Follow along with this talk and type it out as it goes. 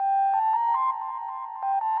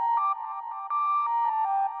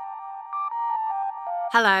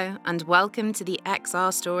Hello, and welcome to the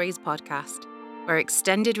XR Stories podcast, where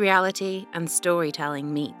extended reality and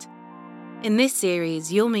storytelling meet. In this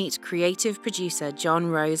series, you'll meet creative producer John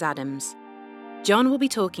Rose Adams. John will be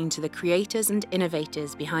talking to the creators and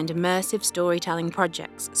innovators behind immersive storytelling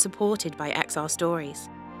projects supported by XR Stories.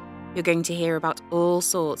 You're going to hear about all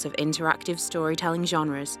sorts of interactive storytelling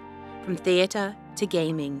genres, from theatre to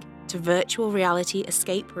gaming to virtual reality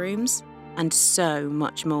escape rooms, and so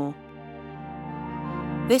much more.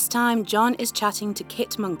 This time, John is chatting to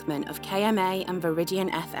Kit Monkman of KMA and Viridian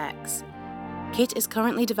FX. Kit is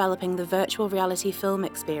currently developing the virtual reality film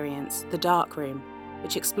experience, The Dark Room,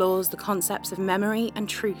 which explores the concepts of memory and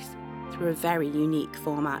truth through a very unique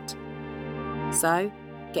format. So,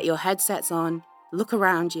 get your headsets on, look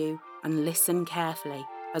around you, and listen carefully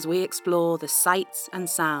as we explore the sights and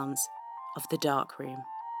sounds of The Dark Room.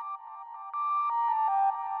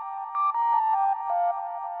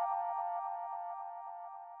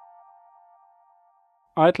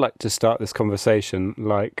 I'd like to start this conversation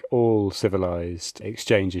like all civilised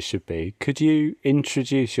exchanges should be. Could you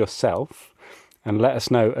introduce yourself and let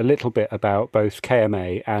us know a little bit about both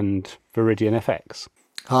KMA and Viridian FX?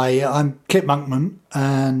 Hi, I'm Kit Monkman,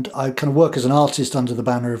 and I kind of work as an artist under the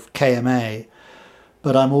banner of KMA,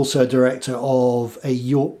 but I'm also a director of a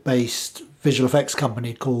York-based visual effects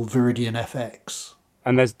company called Viridian FX.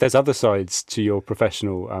 And there's other sides to your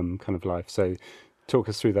professional kind of life, so talk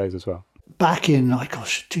us through those as well. Back in,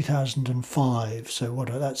 2005, so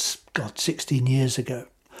that's 16 years ago,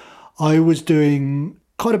 I was doing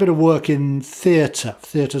quite a bit of work in theatre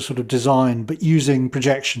sort of design, but using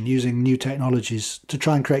projection, using new technologies to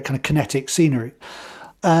try and create kind of kinetic scenery.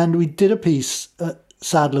 And we did a piece at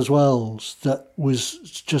Sadler's Wells that was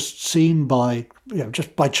just seen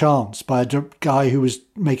just by chance, by a guy who was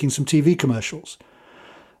making some TV commercials.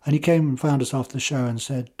 And he came and found us after the show and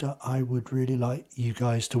said, I would really like you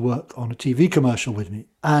guys to work on a TV commercial with me.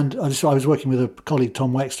 And I was working with a colleague,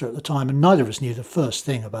 Tom Wexter, at the time, and neither of us knew the first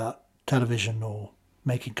thing about television or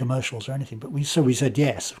making commercials or anything. But we said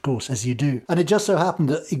yes, of course, as you do. And it just so happened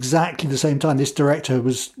that exactly the same time this director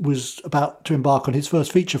was about to embark on his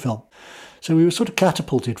first feature film. So we were sort of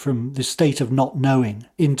catapulted from this state of not knowing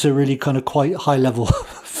into really kind of quite high-level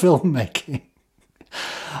filmmaking.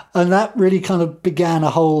 And that really kind of began a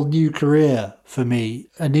whole new career for me,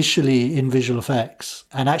 initially in visual effects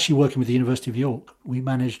and actually working with the University of York. We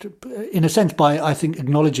managed, in a sense, by, I think,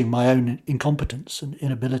 acknowledging my own incompetence and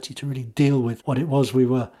inability to really deal with what it was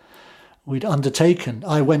we'd undertaken.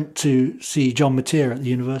 I went to see John Mateer at the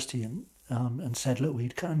university and said, look, we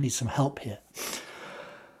kind of need some help here.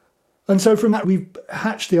 And so from that, we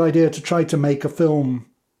hatched the idea to try to make a film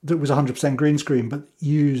that was 100% green screen, but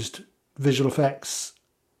used visual effects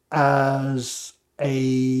as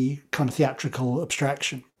a kind of theatrical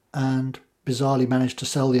abstraction, and bizarrely managed to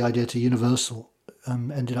sell the idea to Universal.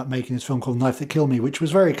 Ended up making this film called Knife That Killed Me, which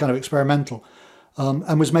was very kind of experimental,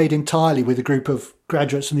 and was made entirely with a group of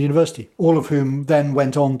graduates from the university, all of whom then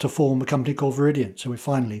went on to form a company called Viridian. So we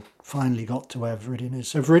finally got to where Viridian is.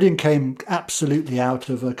 So Viridian came absolutely out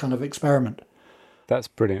of a kind of experiment. That's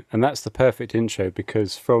brilliant. And that's the perfect intro,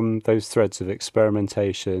 because from those threads of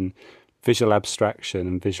experimentation, visual abstraction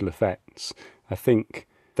and visual effects, I think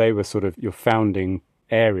they were sort of your founding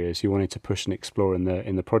areas you wanted to push and explore in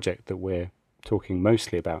the project that we're talking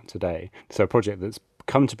mostly about today. So a project that's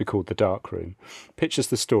come to be called The Dark Room. Pitch us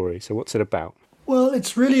the story. So what's it about? Well,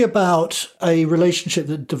 it's really about a relationship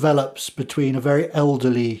that develops between a very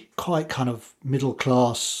elderly, quite kind of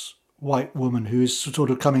middle-class white woman who is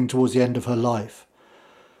sort of coming towards the end of her life,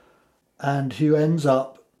 and who ends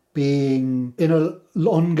up being in an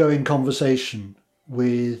ongoing conversation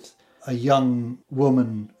with a young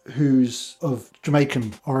woman who's of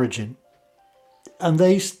Jamaican origin. And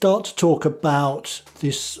they start to talk about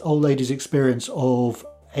this old lady's experience of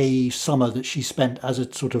a summer that she spent as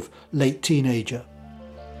a sort of late teenager.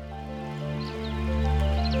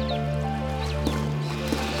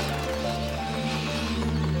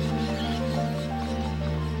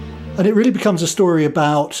 And it really becomes a story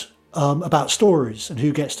about stories and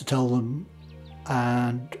who gets to tell them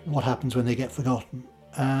and what happens when they get forgotten.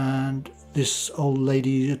 And this old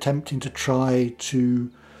lady attempting to try to,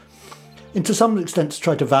 to some extent, to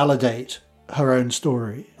try to validate her own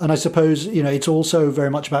story. And I suppose, it's also very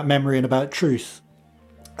much about memory and about truth.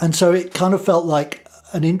 And so it kind of felt like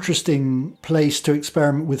an interesting place to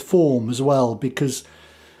experiment with form as well, because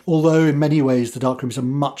although in many ways The Dark Room is a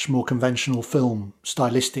much more conventional film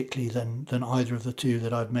stylistically than either of the two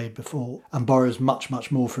that I've made before, and borrows much,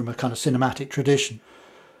 much more from a kind of cinematic tradition,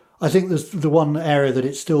 I think the one area that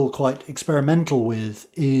it's still quite experimental with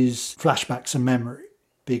is flashbacks and memory,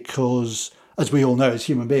 because as we all know as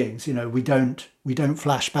human beings, we don't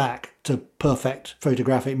flash back to perfect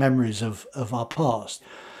photographic memories of our past.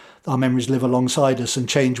 Our memories live alongside us and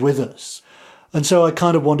change with us. And so I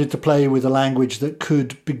kind of wanted to play with a language that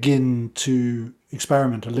could begin to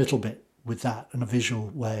experiment a little bit with that in a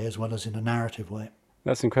visual way as well as in a narrative way.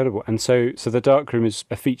 That's incredible. And so The Darkroom is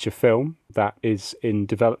a feature film that is in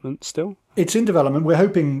development still? It's in development.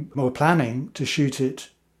 We're planning to shoot it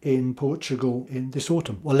in Portugal in this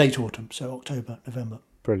autumn, or late autumn, so October, November.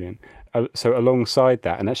 Brilliant. So alongside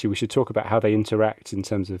that, and actually we should talk about how they interact in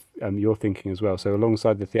terms of your thinking as well. So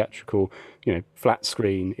alongside the theatrical, flat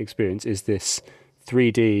screen experience is this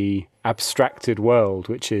 3D abstracted world,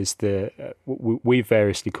 which is we've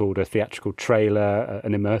variously called a theatrical trailer,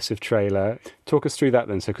 an immersive trailer. Talk us through that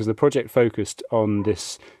then. So because the project focused on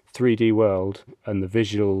this 3D world and the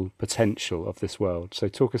visual potential of this world. So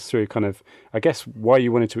talk us through kind of, I guess, why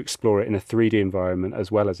you wanted to explore it in a 3D environment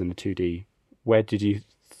as well as in a 2D. Where did you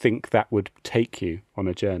think that would take you on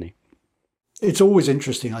a journey? It's always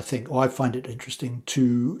interesting, I think, or I find it interesting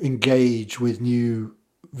to engage with new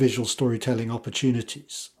visual storytelling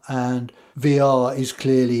opportunities. And VR is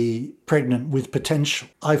clearly pregnant with potential.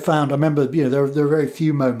 I remember, there are very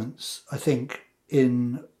few moments, I think,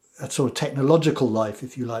 in a sort of technological life,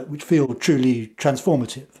 if you like, which feel truly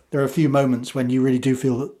transformative. There are a few moments when you really do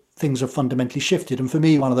feel that things have fundamentally shifted. And for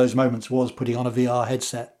me, one of those moments was putting on a VR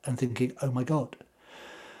headset and thinking, oh my God.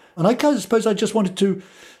 And I kind of suppose I just wanted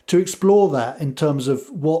to explore that in terms of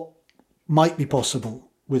what might be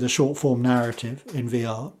possible with a short form narrative in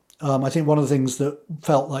VR. I think one of the things that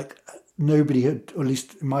felt like nobody had, or at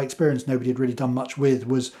least in my experience, nobody had really done much with,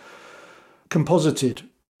 was composited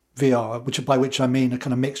VR, by which I mean a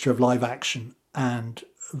kind of mixture of live action and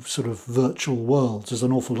sort of virtual worlds. There's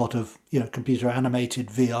an awful lot of computer animated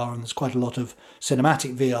VR, and there's quite a lot of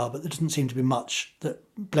cinematic VR, but there doesn't seem to be much that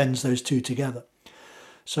blends those two together.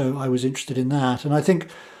 So I was interested in that. And I think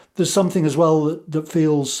there's something as well that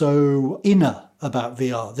feels so inner about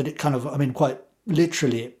VR, that it kind of, quite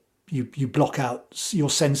literally, you block out your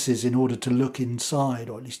senses in order to look inside,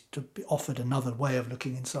 or at least to be offered another way of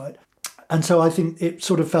looking inside. And so I think it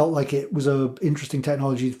sort of felt like it was an interesting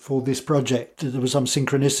technology for this project. There was some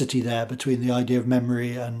synchronicity there between the idea of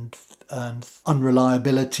memory and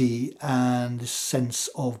unreliability and this sense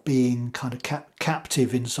of being kind of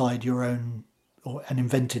captive inside your own or an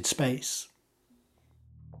invented space.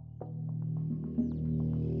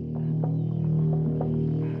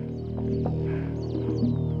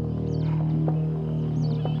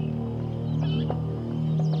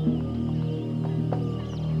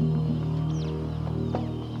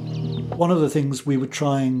 One of the things we were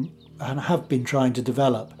trying and have been trying to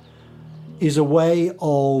develop is a way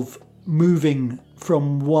of moving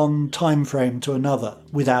from one time frame to another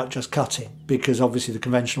without just cutting, because obviously the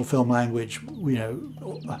conventional film language,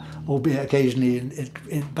 albeit occasionally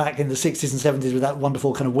back in the 60s and 70s with that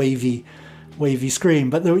wonderful kind of wavy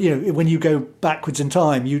screen, but when you go backwards in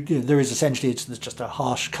time, there is essentially there's just a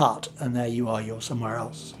harsh cut, and there you are, you're somewhere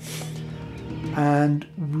else. And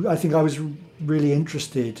I think I was really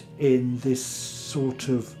interested in this sort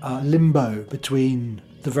of limbo between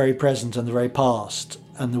the very present and the very past,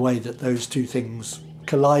 and the way that those two things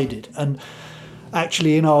collided. And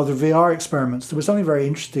actually in the VR experiments, there was something very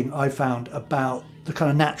interesting I found about the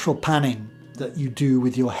kind of natural panning that you do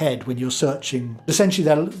with your head when you're searching. Essentially,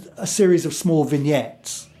 there are a series of small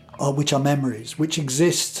vignettes, which are memories, which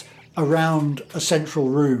exist around a central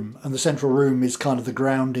room, and the central room is kind of the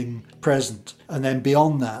grounding present. And then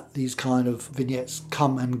beyond that, these kind of vignettes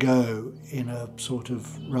come and go in a sort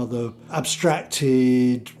of rather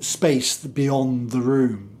abstracted space beyond the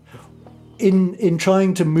room. In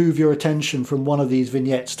trying to move your attention from one of these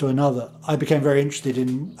vignettes to another, I became very interested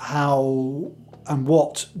in how and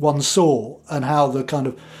what one saw, and how the kind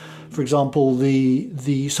of, for example,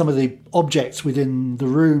 the some of the objects within the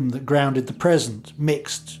room that grounded the present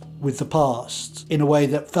mixed with the past in a way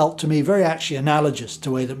that felt to me very actually analogous to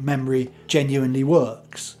the way that memory genuinely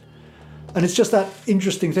works. And it's just that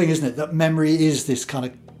interesting thing, isn't it, that memory is this kind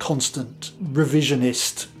of constant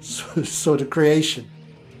revisionist sort of creation.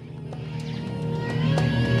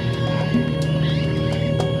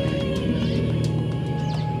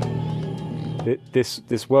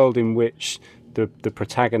 This world in which the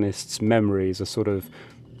protagonist's memories are sort of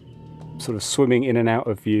swimming in and out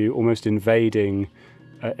of view, almost invading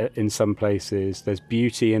in some places. There's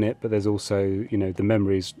beauty in it, but there's also, the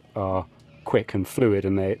memories are quick and fluid,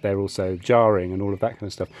 and they're also jarring and all of that kind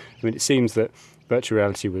of stuff. I mean, it seems that virtual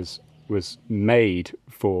reality was made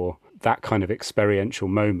for that kind of experiential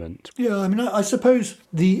moment. Yeah, I mean, I suppose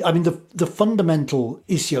the fundamental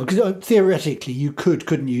issue, because theoretically you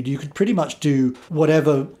couldn't you? You could pretty much do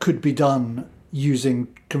whatever could be done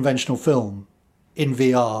using conventional film in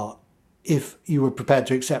VR if you were prepared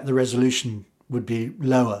to accept the resolution would be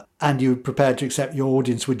lower and you were prepared to accept your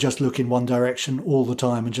audience would just look in one direction all the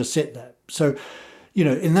time and just sit there. So,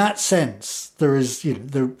 in that sense, there is,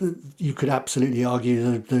 you could absolutely argue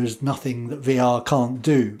that there's nothing that VR can't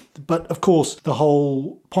do. But of course, the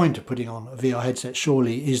whole point of putting on a VR headset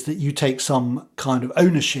surely is that you take some kind of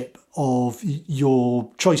ownership of your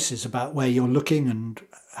choices about where you're looking and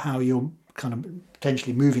how you're kind of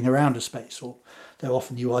potentially moving around a space, or though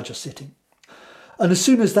often you are just sitting. And as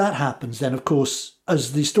soon as that happens, then of course,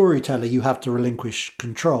 as the storyteller, you have to relinquish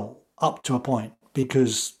control up to a point,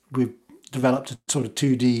 because we've developed a sort of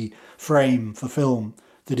 2D frame for film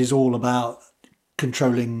that is all about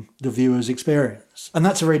controlling the viewer's experience. And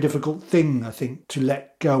that's a very difficult thing, I think, to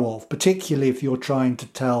let go of, particularly if you're trying to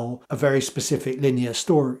tell a very specific linear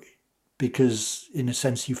story, because in a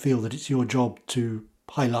sense you feel that it's your job to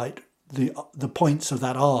highlight the points of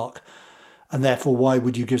that arc. And therefore, why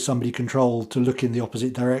would you give somebody control to look in the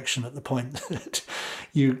opposite direction at the point that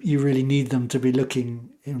you really need them to be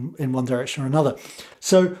looking in one direction or another?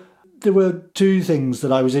 So there were two things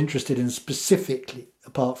that I was interested in specifically,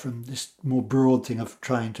 apart from this more broad thing of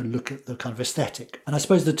trying to look at the kind of aesthetic. And I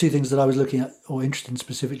suppose the two things that I was looking at or interested in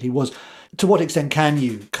specifically was, to what extent can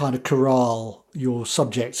you kind of corral your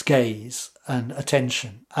subject's gaze and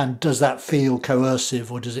attention? And does that feel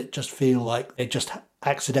coercive, or does it just feel like they just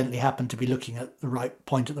accidentally happen to be looking at the right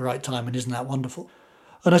point at the right time, and isn't that wonderful?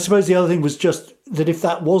 And I suppose the other thing was just that if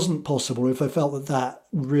that wasn't possible, if I felt that that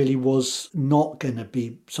really was not going to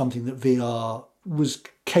be something that VR was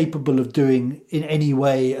capable of doing in any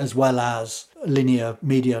way as well as linear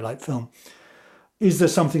media like film, is there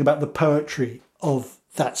something about the poetry of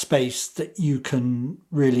that space that you can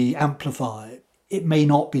really amplify? It may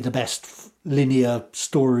not be the best linear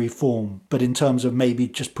story form, but in terms of maybe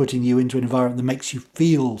just putting you into an environment that makes you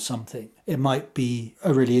feel something, it might be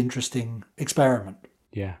a really interesting experiment.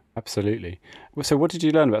 Yeah, absolutely. So what did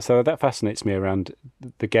you learn about? So that fascinates me around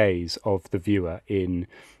the gaze of the viewer in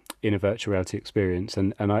a virtual reality experience.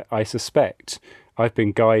 And I suspect I've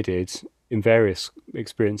been guided in various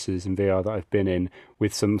experiences in VR that I've been in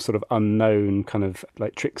with some sort of unknown kind of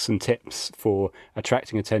like tricks and tips for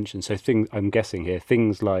attracting attention. So I'm guessing here,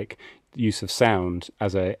 things like use of sound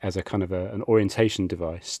as a kind of an orientation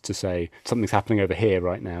device to say something's happening over here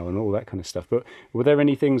right now and all that kind of stuff. But were there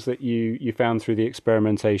any things that you found through the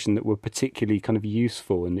experimentation that were particularly kind of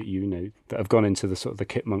useful and that that have gone into the sort of the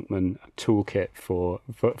Kit Monkman toolkit for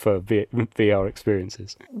VR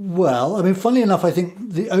experiences? Well, I mean, funnily enough, I think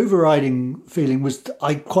the overriding feeling was that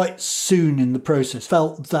I quite soon in the process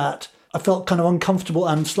felt kind of uncomfortable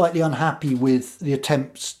and slightly unhappy with the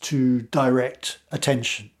attempts to direct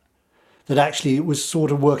attention. That actually it was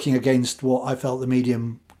sort of working against what I felt the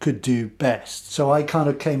medium could do best. So I kind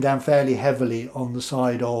of came down fairly heavily on the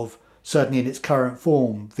side of, certainly in its current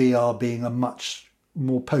form, VR being a much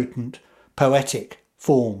more potent, poetic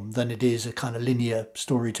form than it is a kind of linear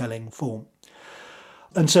storytelling form.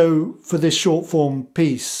 And so for this short form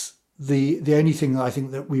piece, the only thing I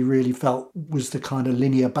think that we really felt was the kind of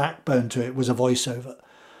linear backbone to it was a voiceover.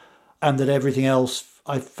 And that everything else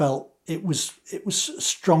I felt it was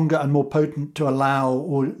stronger and more potent to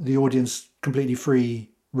allow the audience completely free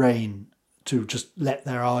rein to just let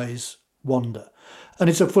their eyes wander. And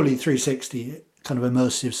it's a fully 360 kind of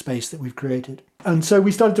immersive space that we've created. And so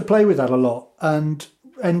we started to play with that a lot and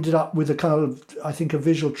ended up with a kind of, I think, a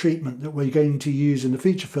visual treatment that we're going to use in the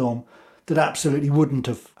feature film that absolutely wouldn't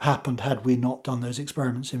have happened had we not done those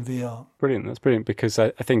experiments in VR. Brilliant. That's brilliant, because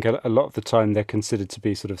I think a lot of the time they're considered to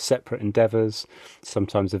be sort of separate endeavours.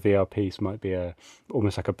 Sometimes a VR piece might be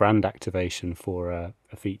almost like a brand activation for a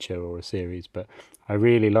feature or a series, but I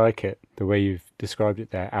really like it, the way you've described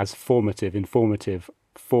it there, as informative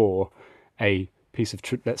for a piece of,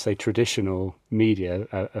 let's say, traditional media,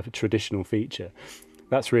 a traditional feature.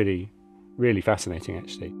 That's really, really fascinating,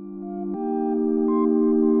 actually.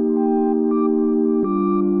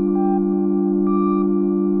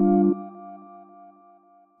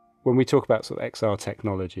 When we talk about sort of XR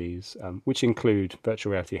technologies, which include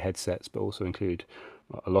virtual reality headsets, but also include,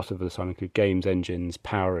 a lot of the time include games engines,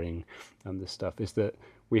 powering, and this stuff, is that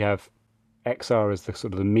we have XR as the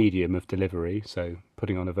sort of the medium of delivery, so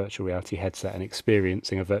putting on a virtual reality headset and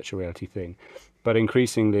experiencing a virtual reality thing. But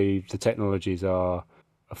increasingly, the technologies are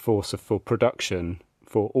a force for production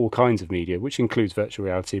for all kinds of media, which includes virtual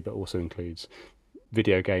reality, but also includes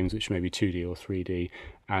video games, which may be 2D or 3D,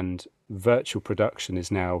 and virtual production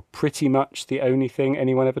is now pretty much the only thing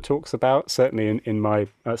anyone ever talks about, certainly in my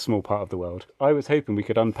small part of the world. I was hoping we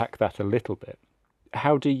could unpack that a little bit.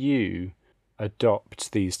 How do you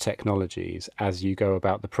adopt these technologies as you go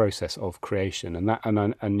about the process of creation?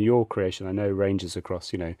 And your creation, I know, ranges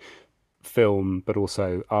across, film, but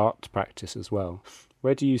also art practice as well.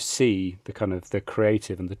 Where do you see the kind of the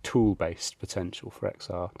creative and the tool-based potential for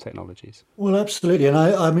XR technologies? Well, absolutely. And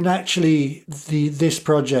I mean, actually, this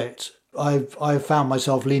project, I've found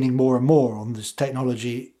myself leaning more and more on this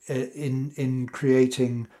technology in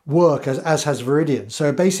creating work, as has Viridian.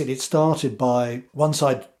 So basically, it started by, once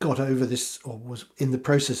I'd got over this, or was in the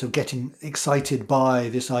process of getting excited by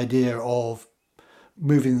this idea of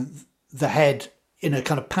moving the head in a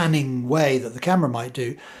kind of panning way that the camera might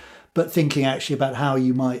do, but thinking actually about how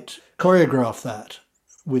you might choreograph that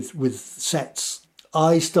with sets.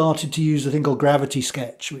 I started to use a thing called Gravity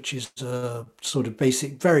Sketch, which is a sort of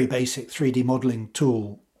very basic 3D modeling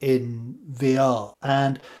tool in VR,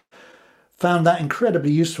 and found that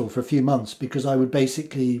incredibly useful for a few months, because I would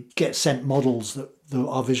basically get sent models that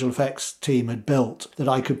our visual effects team had built that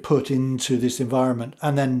I could put into this environment,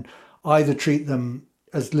 and then either treat them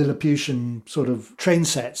as Lilliputian sort of train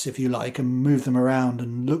sets, if you like, and move them around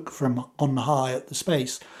and look from on high at the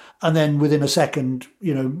space. And then within a second,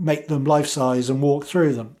 make them life-size and walk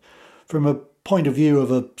through them. From a point of view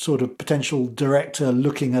of a sort of potential director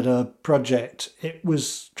looking at a project, it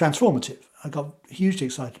was transformative. I got hugely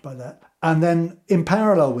excited by that. And then in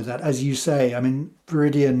parallel with that, as you say, I mean,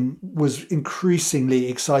 Viridian was increasingly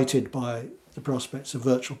excited by the prospects of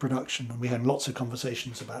virtual production, and we had lots of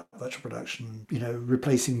conversations about virtual production,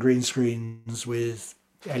 replacing green screens with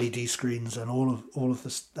LED screens and all of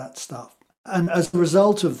that stuff. And as a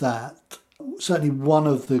result of that, certainly one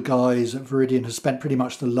of the guys at Viridian has spent pretty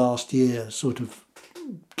much the last year sort of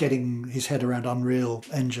getting his head around Unreal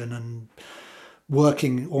Engine and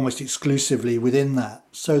working almost exclusively within that,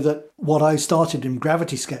 so that what I started in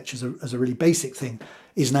Gravity Sketch as a really basic thing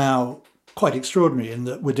is now quite extraordinary, in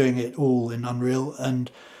that we're doing it all in Unreal, and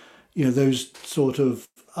those sort of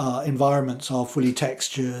environments are fully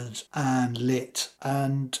textured and lit,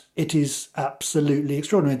 and it is absolutely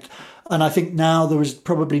extraordinary. And I think now there is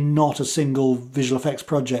probably not a single visual effects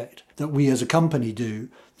project that we as a company do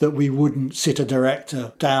that we wouldn't sit a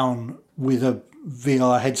director down with a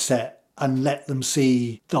VR headset and let them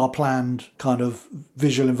see our planned kind of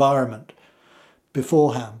visual environment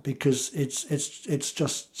beforehand, because it's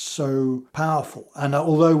just so powerful. And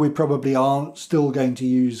although we probably are still going to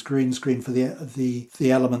use green screen for the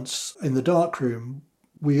elements in the darkroom,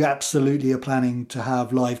 we absolutely are planning to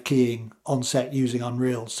have live keying on set using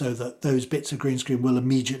Unreal, so that those bits of green screen will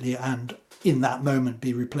immediately and in that moment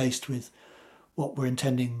be replaced with what we're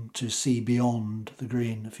intending to see beyond the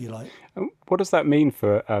green, if you like. What does that mean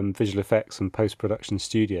for visual effects and post-production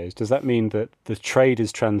studios? Does that mean that the trade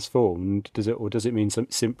is transformed? Or does it mean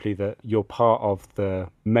simply that you're part of the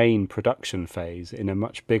main production phase in a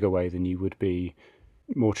much bigger way than you would be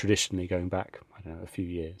more traditionally going back, a few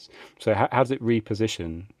years? So how does it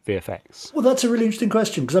reposition VFX? Well, that's a really interesting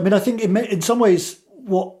question, because I think in some ways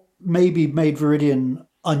what maybe made Viridian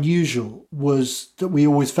unusual was that we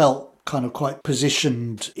always felt kind of quite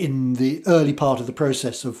positioned in the early part of the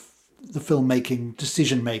process of the filmmaking,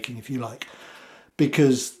 decision-making, if you like,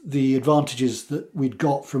 because the advantages that we'd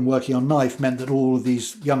got from working on Knife meant that all of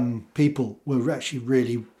these young people were actually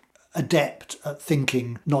really adept at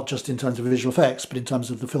thinking, not just in terms of visual effects, but in terms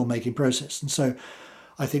of the filmmaking process. And so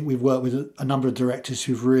I think we've worked with a number of directors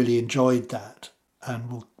who've really enjoyed that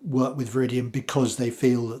and will work with Viridian because they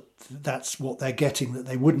feel that that's what they're getting that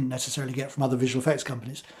they wouldn't necessarily get from other visual effects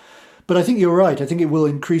companies. But I think you're right. I think it will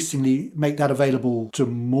increasingly make that available to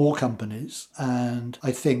more companies. And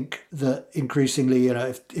I think that increasingly,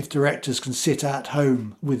 if directors can sit at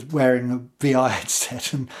home with wearing a VR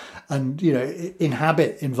headset and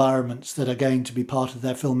inhabit environments that are going to be part of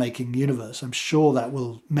their filmmaking universe, I'm sure that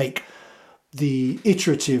will make the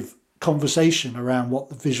iterative conversation around what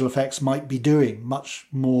the visual effects might be doing much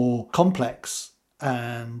more complex.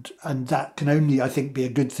 And that can only, I think, be a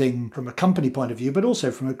good thing from a company point of view, but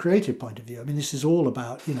also from a creative point of view. I mean, this is all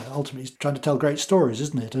about, ultimately trying to tell great stories,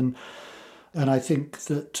 isn't it? And I think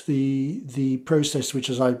that the process,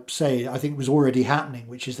 which, as I say, I think was already happening,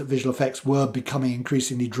 which is that visual effects were becoming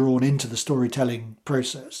increasingly drawn into the storytelling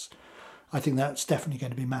process, I think that's definitely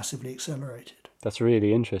going to be massively accelerated. That's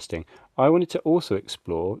really interesting. I wanted to also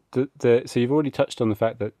explore so you've already touched on the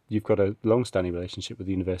fact that you've got a long-standing relationship with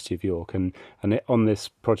the University of York, and on this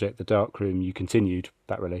project, The Darkroom, you continued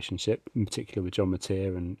that relationship, in particular with John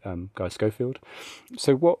Mateer and Guy Schofield.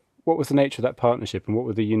 So what was the nature of that partnership, and what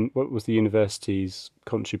was the university's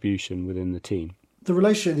contribution within the team? The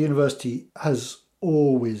relationship at the university has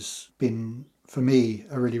always been, for me,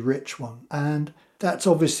 a really rich one. And that's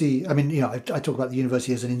obviously, I mean, I talk about the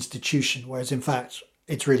university as an institution, whereas in fact,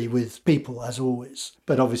 it's really with people, as always.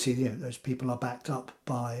 But obviously, those people are backed up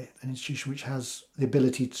by an institution which has the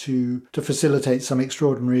ability to facilitate some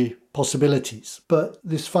extraordinary possibilities. But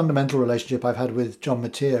this fundamental relationship I've had with John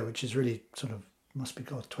Mateer, which is really sort of, must be,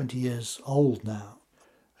 20 years old now,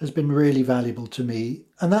 has been really valuable to me.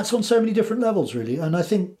 And that's on so many different levels, really. And I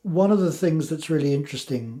think one of the things that's really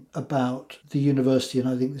interesting about the university, and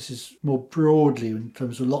I think this is more broadly in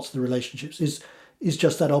terms of lots of the relationships, is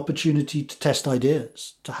just that opportunity to test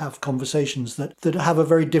ideas, to have conversations that have a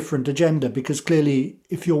very different agenda. Because clearly,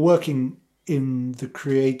 if you're working in the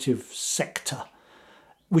creative sector,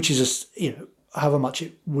 which is, however much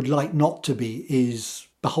it would like not to be, is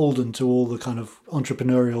beholden to all the kind of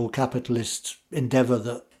entrepreneurial capitalist endeavour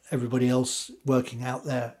that everybody else working out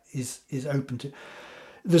there is open to.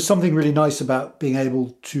 There's something really nice about being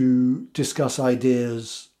able to discuss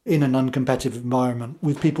ideas in an uncompetitive environment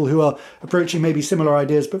with people who are approaching maybe similar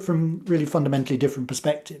ideas, but from really fundamentally different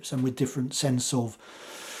perspectives and with different sense of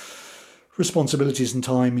responsibilities and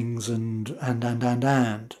timings and.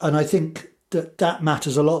 And I think that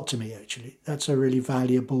matters a lot to me, actually. That's a really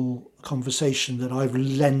valuable conversation that I've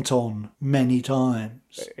lent on many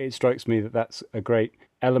times. It strikes me that that's a great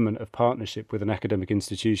element of partnership with an academic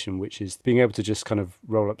institution, which is being able to just kind of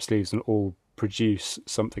roll up sleeves and all produce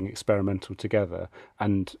something experimental together,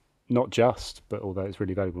 and not just, but although it's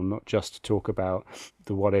really valuable, not just to talk about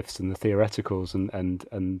the what ifs and the theoreticals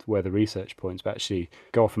and where the research points, but actually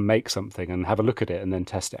go off and make something and have a look at it and then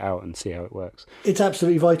test it out and see how it works. It's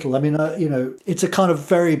absolutely vital. I mean, it's a kind of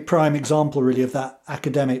very prime example, really, of that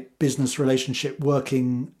academic business relationship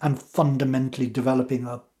working and fundamentally developing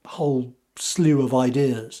a whole slew of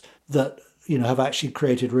ideas that, have actually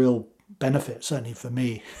created real benefit, certainly for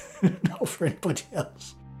me, not for anybody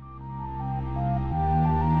else.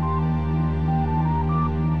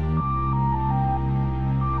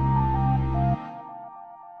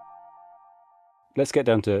 Let's get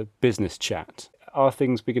down to business chat. Are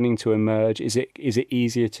things beginning to emerge? Is it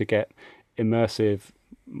easier to get immersive,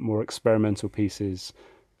 more experimental pieces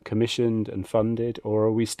commissioned and funded, or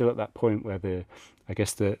are we still at that point where the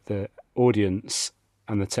audience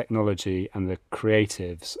and the technology and the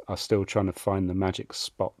creatives are still trying to find the magic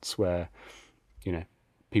spots where,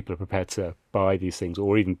 people are prepared to buy these things,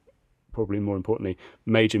 or even, probably more importantly,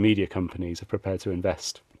 major media companies are prepared to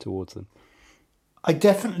invest towards them? I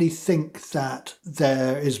definitely think that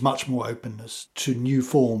there is much more openness to new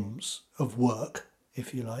forms of work,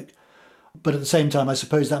 if you like. But at the same time, I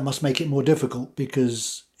suppose that must make it more difficult,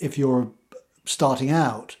 because if you're starting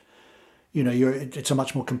out, it's a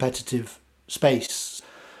much more competitive space.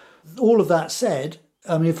 All of that said,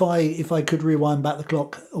 I mean, if I could rewind back the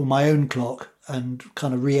clock, or my own clock, and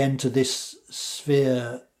kind of re-enter this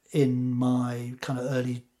sphere in my kind of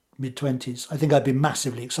early mid-20s, I think I'd be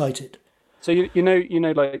massively excited. So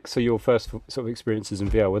so your first sort of experiences in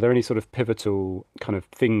VR, were there any sort of pivotal kind of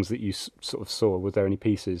things that you sort of saw? Were there any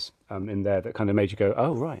pieces in there that kind of made you go,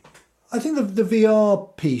 oh, right? I think the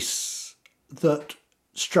VR piece that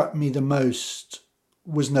struck me the most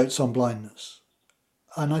was Notes on Blindness.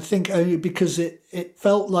 And I think only because it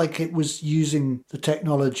felt like it was using the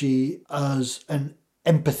technology as an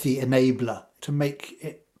empathy enabler to make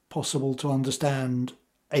it possible to understand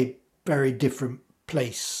a very different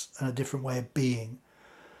place and a different way of being.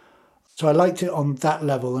 So I liked it on that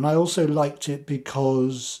level, and I also liked it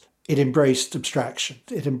because it embraced abstraction.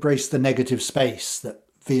 It embraced the negative space that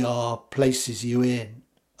VR places you in,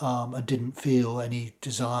 and didn't feel any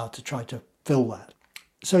desire to try to fill that.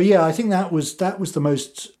 So yeah, I think that was the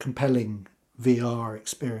most compelling VR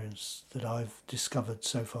experience that I've discovered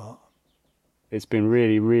so far. It's been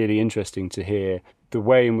really, really interesting to hear the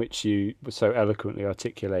way in which you so eloquently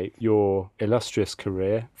articulate your illustrious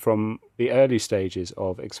career from the early stages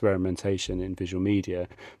of experimentation in visual media,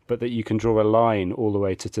 but that you can draw a line all the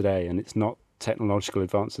way to today, and it's not technological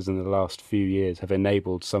advances in the last few years have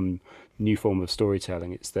enabled some new form of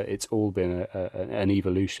storytelling. It's that it's all been an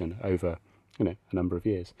evolution over a number of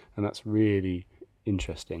years, and that's really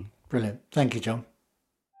interesting. Brilliant. Thank you, John.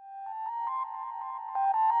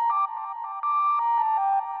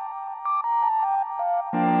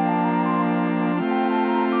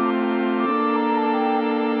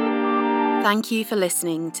 Thank you for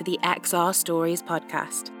listening to the XR Stories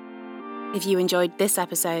podcast. If you enjoyed this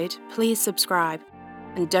episode, please subscribe,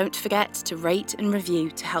 and don't forget to rate and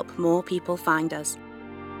review to help more people find us.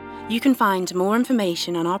 You can find more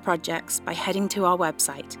information on our projects by heading to our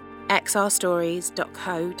website,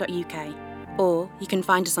 xrstories.co.uk, or you can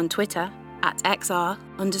find us on Twitter at xr_stories.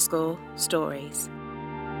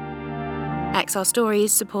 XR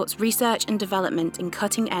Stories supports research and development in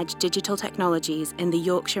cutting-edge digital technologies in the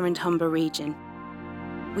Yorkshire and Humber region.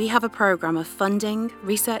 We have a programme of funding,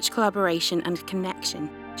 research collaboration and connection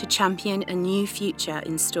to champion a new future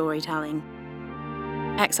in storytelling.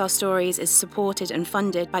 XR Stories is supported and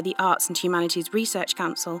funded by the Arts and Humanities Research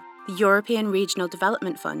Council, the European Regional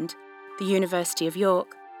Development Fund, the University of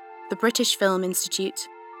York, the British Film Institute,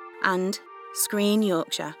 and Screen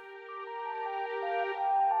Yorkshire.